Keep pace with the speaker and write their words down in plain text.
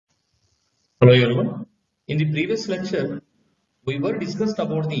Hello everyone. In the previous lecture, we were discussed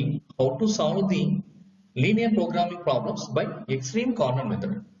about the how to solve the linear programming problems by extreme corner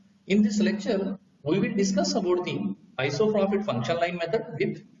method. In this lecture, we will discuss about the isoprophet function line method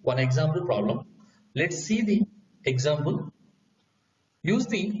with one example problem. Let's see the example. Use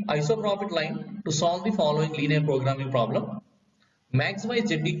the isoprophet line to solve the following linear programming problem. Maximize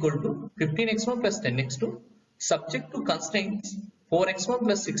z equal to 15x1 plus 10x2 subject to constraints 4x1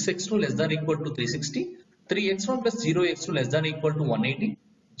 plus 6x2 less than equal to 360, 3x1 plus 0x2 less than equal to 180,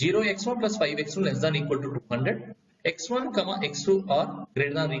 0x1 plus 5x2 less than equal to 200, x1 comma x2 are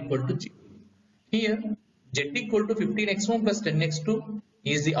greater than or equal to 0. Here z equal to 15x1 plus 10x2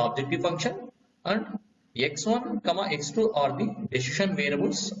 is the objective function and x1 comma x2 are the decision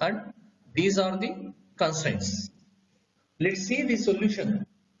variables and these are the constraints. Let's see the solution.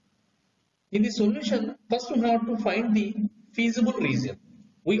 In the solution, first we have to find the feasible region.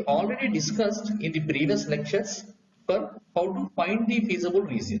 We already discussed in the previous lectures for how to find the feasible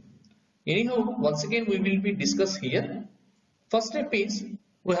region. Anyhow, once again we will be discussed here. First step is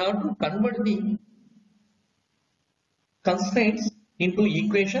we have to convert the constraints into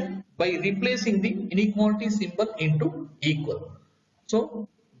equation by replacing the inequality symbol into equal. So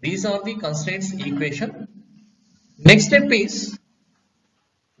these are the constraints equation. Next step is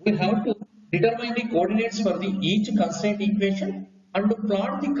we have to determine the coordinates for the each constraint equation and to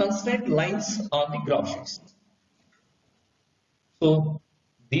plot the constraint lines on the graph sheets. So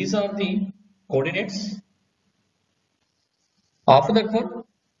these are the coordinates. After that one,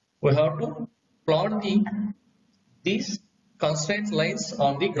 we have to plot these constraint lines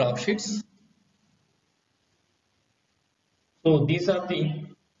on the graph sheets. So these are the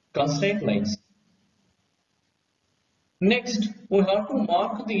constraint lines. Next, we have to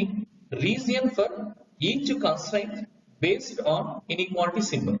mark the region for each constraint based on inequality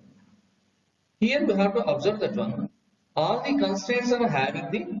symbol. Here we have to observe that one. All the constraints are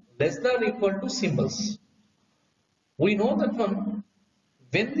having the less than or equal to symbols. We know that one,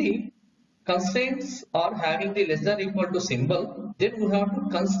 when the constraints are having the less than or equal to symbol, then we have to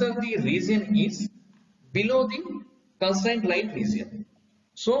consider the region is below the constraint line region.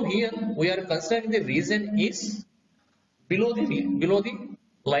 So here we are considering the region is below the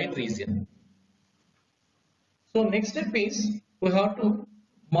line region. So next step is we have to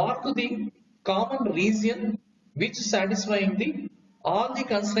mark the common region which satisfying the all the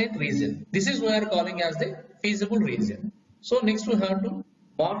constraint region. This is we are calling as the feasible region. So next we have to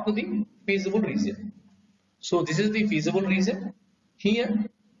mark the feasible region. So this is the feasible region. Here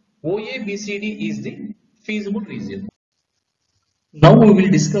OABCD is the feasible region. Now we will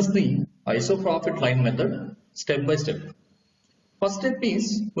discuss the isoprophet line method step by step. First step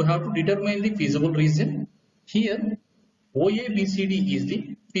is we have to determine the feasible region. Here OABCD is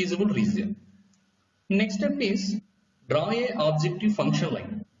the feasible region. Next step is draw a objective function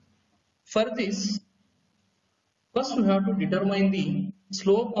line. For this, first we have to determine the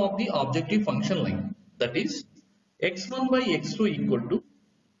slope of the objective function line, that is x1 by x2 equal to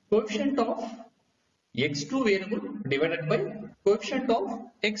coefficient of x2 variable divided by coefficient of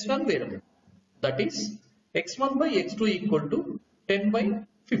x1 variable, that is x1 by x2 equal to 10 by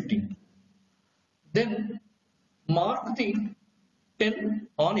 15. Then mark the 10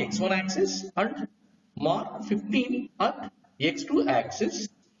 on x1 axis and mark 15 at x2 axis,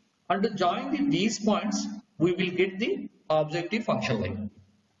 and to join these points we will get the objective function line.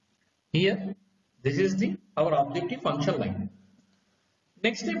 Here this is our objective function line.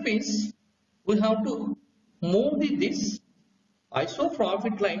 Next step is we have to move this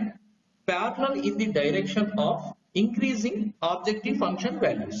isoprophet line parallel in the direction of increasing objective function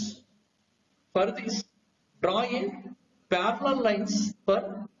values. For this, draw a parallel lines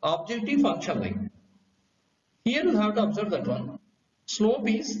for objective function line. Here you have to observe that one. Slope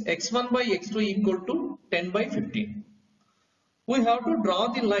is x1 by x2 equal to 10 by 15. We have to draw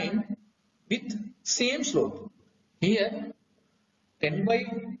the line with same slope. Here 10 by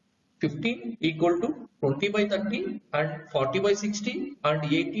 15 equal to 20 by 30 and 40 by 60 and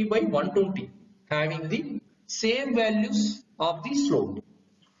 80 by 120, having the same values of the slope.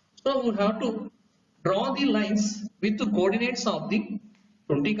 So we have to draw the lines with the coordinates of the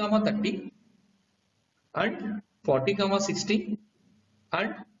 20, 30 and 40, 60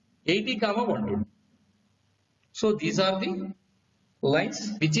 and 80, 120. So these are the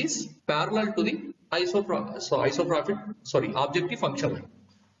lines which is parallel to the objective function line.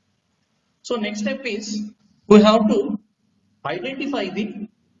 So next step is we have to identify the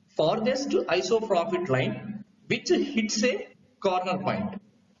farthest isoprophet line which hits a corner point.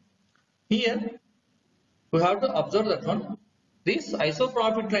 Here we have to observe that one. This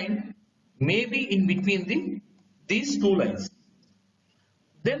isoprophet line may be in between these two lines.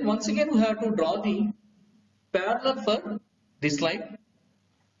 Then once again we have to draw the parallel for this line.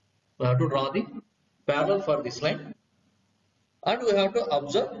 We have to draw the parallel for this line, and we have to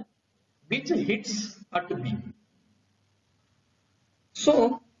observe which hits at B.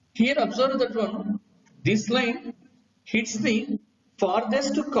 So here observe that one, this line hits the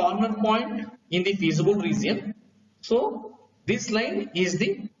farthest corner point in the feasible region. So this line is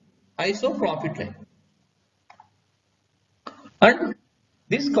the isoprofit line, and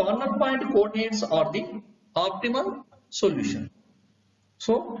this corner point coordinates are the optimal solution.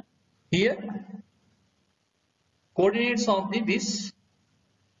 So here coordinates of this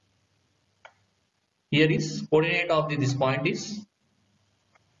here is coordinate of this point is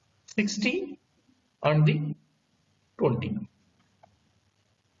 60 and the 20.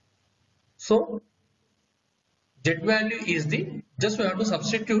 So Z value is the, just we have to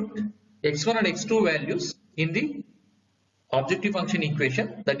substitute x1 and x2 values in the objective function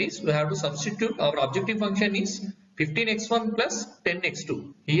equation. That is, we have to substitute, our objective function is 15x1 plus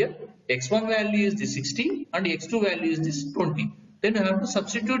 10x2. Here x1 value is the 60 and x2 value is this 20. Then we have to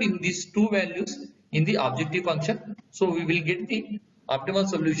substitute in these two values in the objective function. So we will get the optimal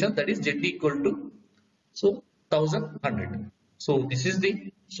solution, that is Z equal to 1100. So this is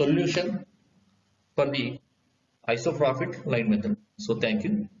the solution for the isoprofit line method. So thank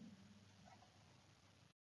you.